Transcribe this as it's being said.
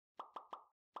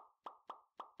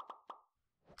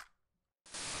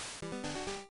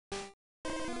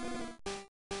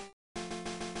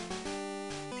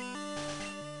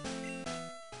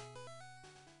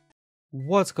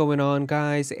What's going on,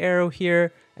 guys? Aero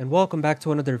here, and welcome back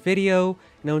to another video.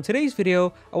 Now in today's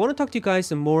video, I want to talk to you guys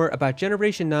some more about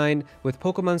Generation 9 with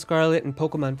Pokemon Scarlet and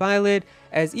Pokemon Violet,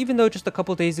 as even though just a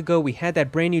couple days ago we had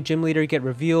that brand new gym leader get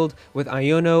revealed with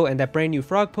Iono and that brand new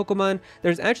frog Pokemon,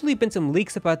 there's actually been some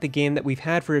leaks about the game that we've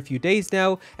had for a few days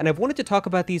now, and I've wanted to talk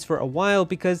about these for a while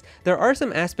because there are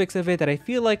some aspects of it that I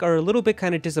feel like are a little bit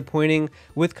kind of disappointing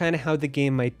with kind of how the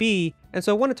game might be. And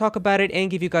so I want to talk about it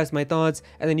and give you guys my thoughts,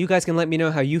 and then you guys can let me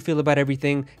know how you feel about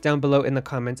everything down below in the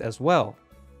comments as well.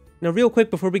 Now real quick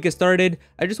before we get started,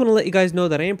 I just want to let you guys know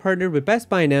that I am partnered with Best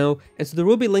Buy now, and so there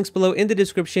will be links below in the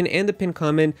description and the pinned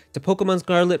comment to Pokemon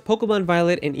Scarlet, Pokemon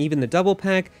Violet, and even the double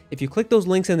pack. If you click those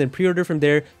links and then pre-order from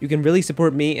there, you can really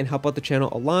support me and help out the channel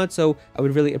a lot, so I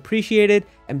would really appreciate it.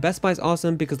 And Best Buy is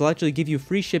awesome because they'll actually give you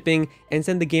free shipping and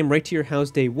send the game right to your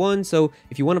house day one, so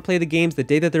if you want to play the games the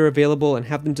day that they're available and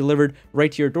have them delivered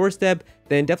right to your doorstep,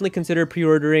 then definitely consider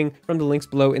pre-ordering from the links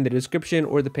below in the description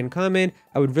or the pinned comment.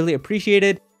 I would really appreciate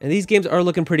it. And these games are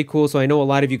looking pretty cool, so I know a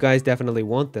lot of you guys definitely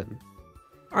want them.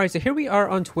 Alright, so here we are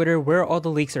on Twitter where all the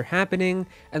leaks are happening,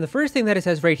 and the first thing that it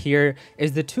says right here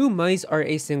is the two mice are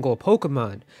a single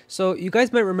Pokemon. So you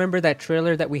guys might remember that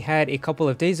trailer that we had a couple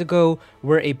of days ago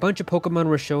where a bunch of Pokemon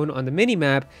were shown on the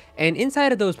minimap, and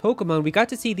inside of those Pokemon we got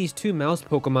to see these two mouse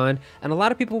Pokemon, and a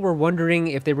lot of people were wondering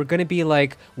if they were going to be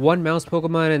like one mouse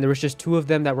Pokemon and there was just two of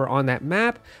them that were on that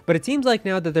map, but it seems like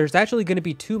now that there's actually going to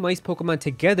be two mice Pokemon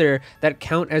together that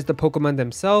count as the Pokemon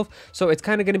themselves, so it's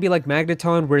kind of going to be like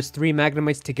Magneton where it's three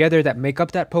Magnemites together that make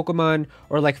up that Pokemon,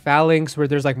 or like Phalanx where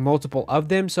there's like multiple of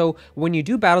them. So when you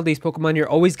do battle these Pokemon, you're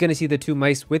always going to see the two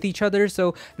mice with each other,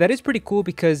 so that is pretty cool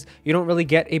because you don't really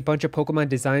get a bunch of Pokemon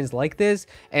designs like this,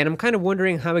 and I'm kind of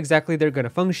wondering how exactly they're going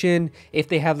to function, if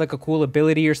they have like a cool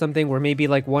ability or something where maybe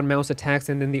like one mouse attacks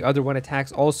and then the other one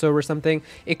attacks also or something.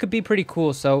 It could be pretty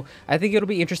cool, so I think it'll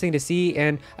be interesting to see,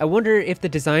 and I wonder if the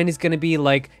design is going to be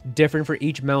like different for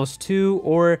each mouse too,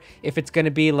 or if it's going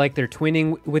to be like they're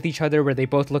twinning with each other where they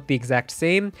both look the exact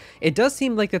same. It does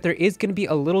seem like that there is going to be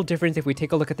a little difference if we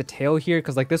take a look at the tail here,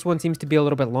 because like this one seems to be a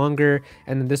little bit longer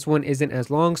and then this one isn't as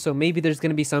long, so maybe there's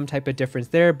going to be some type of difference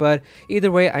there. But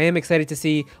either way, I am excited to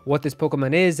see what this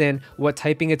Pokemon is and what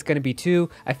typing it's going to be too.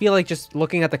 I feel like just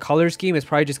looking at the color scheme, it's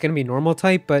probably just going to be normal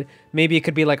type, but maybe it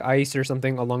could be like ice or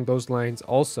something along those lines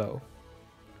also.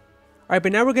 Alright,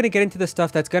 but now we're going to get into the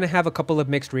stuff that's going to have a couple of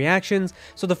mixed reactions.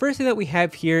 So the first thing that we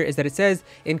have here is that it says,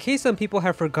 in case some people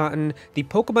have forgotten, the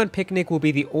Pokemon Picnic will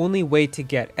be the only way to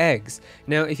get eggs.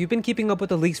 Now, if you've been keeping up with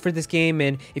the leaks for this game,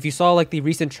 and if you saw like the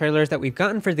recent trailers that we've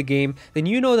gotten for the game, then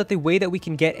you know that the way that we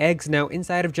can get eggs now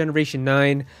inside of Generation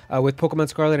 9 with Pokemon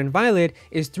Scarlet and Violet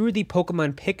is through the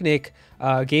Pokemon Picnic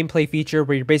gameplay feature,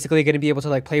 where you're basically going to be able to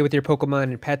like play with your Pokemon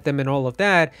and pet them and all of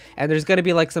that, and there's going to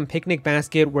be like some picnic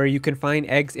basket where you can find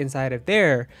eggs inside of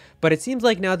there. But it seems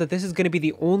like now that this is going to be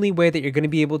the only way that you're going to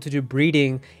be able to do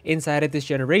breeding inside of this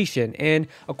generation, and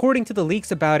according to the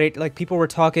leaks about it, like people were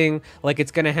talking like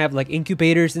it's going to have like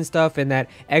incubators and stuff, and that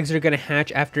eggs are going to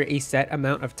hatch after a set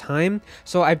amount of time.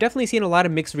 So I've definitely seen a lot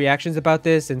of mixed reactions about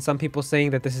this, and some people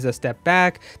saying that this is a step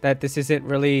back, that this isn't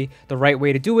really the right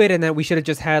way to do it, and that we should have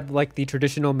just had like the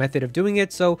traditional method of doing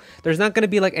it. So there's not going to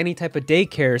be like any type of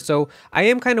daycare. So I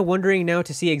am kind of wondering now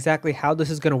to see exactly how this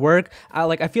is going to work.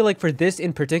 I feel like for this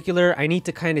in particular, I need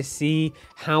to kind of see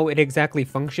how it exactly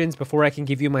functions before I can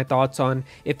give you my thoughts on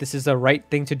if this is the right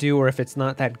thing to do or if it's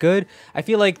not that good. I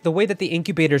feel like the way that the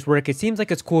incubators work, it seems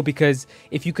like it's cool because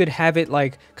if you could have it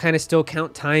like kind of still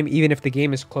count time even if the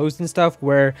game is closed and stuff,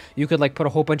 where you could like put a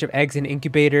whole bunch of eggs in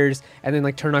incubators and then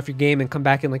like turn off your game and come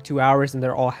back in like 2 hours and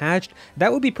they're all hatched,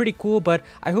 that would be pretty cool. But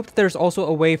I hope that there's also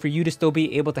a way for you to still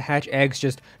be able to hatch eggs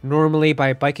just normally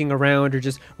by biking around or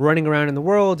just running around in the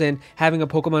world and having a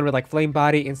Pokemon with like flame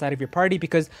body inside of your party,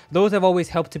 because those have always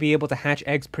helped to be able to hatch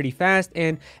eggs pretty fast,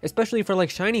 and especially for like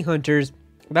shiny hunters,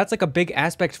 that's like a big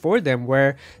aspect for them,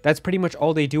 where that's pretty much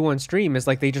all they do on stream is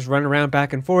like they just run around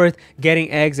back and forth getting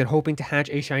eggs and hoping to hatch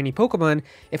a shiny Pokemon.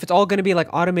 If it's all going to be like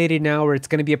automated now, or it's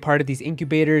going to be a part of these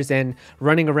incubators and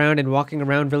running around and walking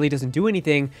around really doesn't do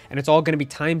anything, and it's all going to be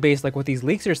time based like what these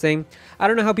leaks are saying, I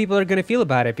don't know how people are going to feel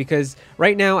about it, because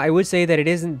right now I would say that it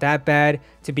isn't that bad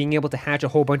to being able to hatch a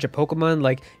whole bunch of Pokemon.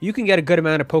 Like you can get a good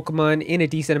amount of Pokemon in a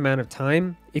decent amount of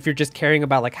time if you're just caring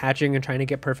about like hatching and trying to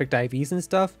get perfect IVs and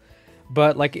stuff.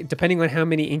 But like depending on how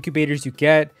many incubators you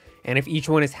get and if each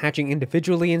one is hatching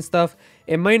individually and stuff,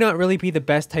 it might not really be the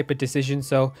best type of decision.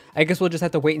 So I guess we'll just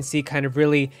have to wait and see kind of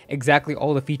really exactly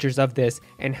all the features of this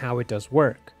and how it does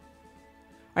work.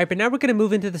 Alright, but now we're going to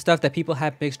move into the stuff that people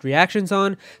have mixed reactions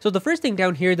on. So the first thing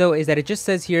down here though is that it just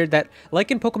says here that like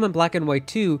in Pokemon Black and White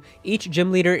 2, each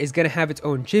gym leader is going to have its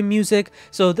own gym music.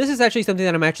 So this is actually something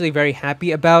that I'm actually very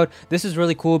happy about. This is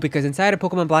really cool because inside of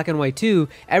Pokemon Black and White 2,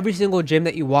 every single gym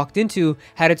that you walked into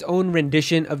had its own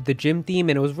rendition of the gym theme,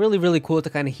 and it was really cool to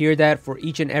kind of hear that for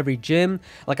each and every gym.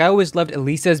 Like I always loved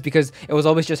Elisa's because it was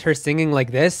always just her singing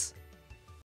like this.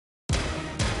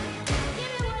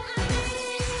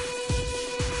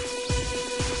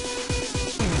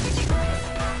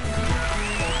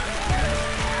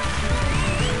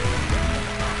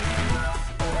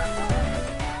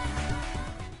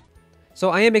 So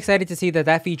I am excited to see that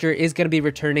that feature is going to be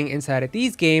returning inside of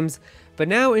these games. But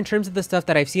now in terms of the stuff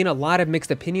that I've seen a lot of mixed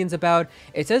opinions about,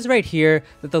 it says right here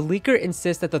that the leaker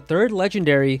insists that the third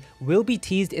legendary will be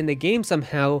teased in the game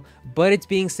somehow, but it's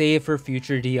being saved for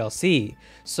future DLC.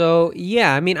 So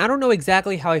yeah, I mean, I don't know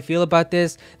exactly how I feel about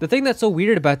this. The thing that's so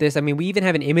weird about this, I mean, we even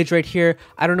have an image right here.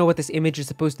 I don't know what this image is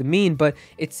supposed to mean, but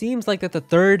it seems like that the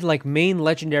third main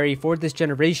legendary for this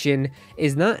generation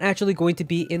is not actually going to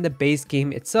be in the base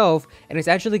game itself, and it's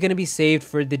actually going to be saved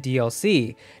for the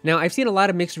DLC. Now, I've seen a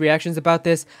lot of mixed reactions about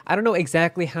this. I don't know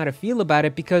exactly how to feel about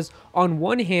it because on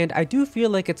one hand, I do feel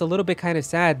like it's a little bit kind of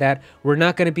sad that we're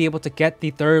not going to be able to get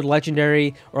the third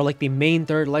legendary or the main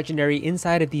third legendary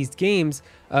inside of these games,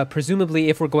 presumably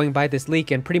if we're going by this leak,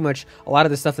 and pretty much a lot of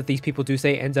the stuff that these people do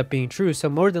say ends up being true. So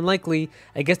more than likely,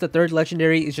 I guess the third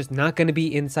legendary is just not going to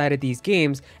be inside of these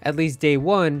games, at least day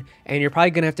one, and you're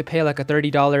probably going to have to pay like a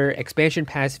 $30 expansion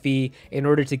pass fee in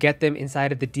order to get them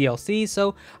inside of the DLC.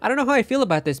 So I don't know how I feel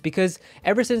about this because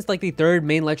ever since the third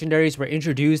main legendaries were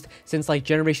introduced since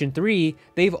Generation 3,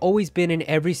 they've always been in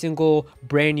every single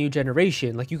brand new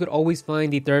generation. Like you could always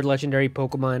find the third legendary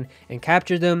Pokemon and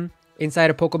capture them.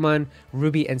 Inside of Pokemon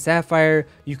Ruby and Sapphire,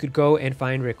 you could go and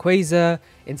find Rayquaza.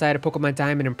 Inside of Pokemon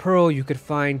Diamond and Pearl, you could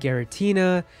find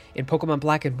Giratina. In Pokemon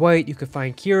Black and White, you could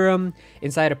find Kyurem.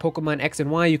 Inside of Pokemon X and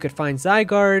Y, you could find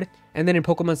Zygarde. And then in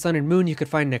Pokemon Sun and Moon, you could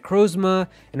find Necrozma.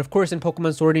 And of course, in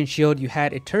Pokemon Sword and Shield, you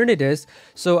had Eternatus.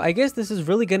 So I guess this is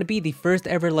really going to be the first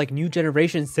ever new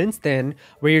generation since then,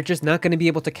 where you're just not going to be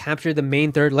able to capture the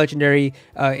main third legendary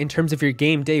in terms of your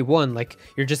game day one. Like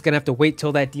you're just going to have to wait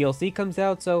till that DLC comes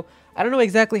out. So I don't know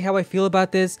exactly how I feel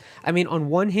about this. I mean, on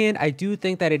one hand, I do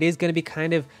think that it is going to be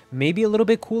kind of maybe a little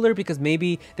bit cooler because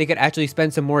maybe they could actually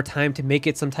spend some more time to make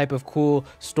it some type of cool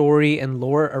story and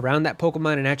lore around that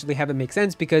Pokemon and actually have it make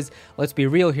sense, because let's be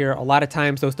real here, a lot of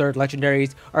times those third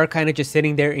legendaries are kind of just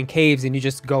sitting there in caves and you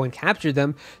just go and capture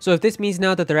them. So if this means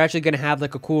now that they're actually going to have a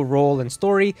cool role and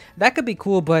story, that could be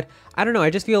cool. But I don't know, I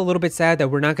just feel a little bit sad that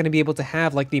we're not going to be able to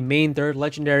have the main third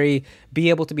legendary be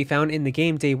able to be found in the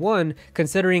game day one,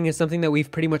 considering it's something that we've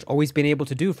pretty much always been able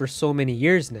to do for so many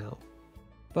years now.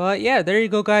 But yeah, there you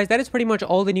go guys, that is pretty much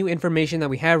all the new information that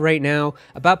we have right now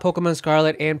about Pokemon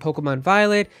Scarlet and Pokemon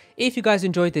Violet. If you guys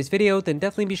enjoyed this video, then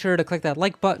definitely be sure to click that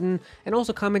like button and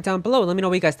also comment down below. Let me know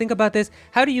what you guys think about this.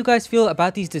 How do you guys feel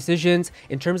about these decisions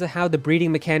in terms of how the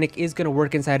breeding mechanic is going to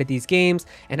work inside of these games,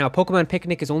 and how Pokemon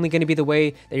Picnic is only going to be the way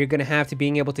that you're going to have to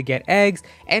being able to get eggs?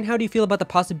 And how do you feel about the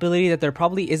possibility that there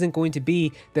probably isn't going to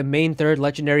be the main third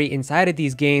legendary inside of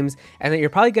these games, and that you're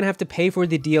probably going to have to pay for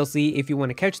the DLC if you want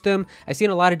to catch them? I've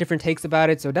seen a lot of different takes about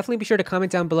it, so definitely be sure to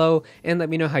comment down below and let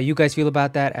me know how you guys feel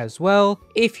about that as well.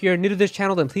 If you're new to this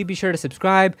channel, then please be sure to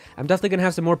subscribe. I'm definitely going to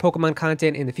have some more Pokemon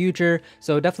content in the future,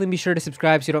 so definitely be sure to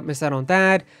subscribe so you don't miss out on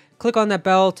that. Click on that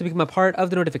bell to become a part of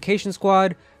the notification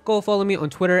squad. Go follow me on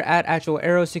Twitter at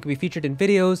Aero so you can be featured in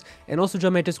videos, and also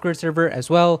join my Discord server as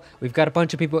well. We've got a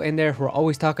bunch of people in there who are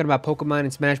always talking about Pokemon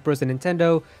and Smash Bros and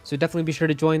Nintendo, so definitely be sure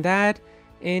to join that.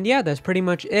 And yeah, that's pretty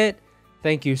much it.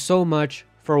 Thank you so much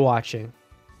for watching.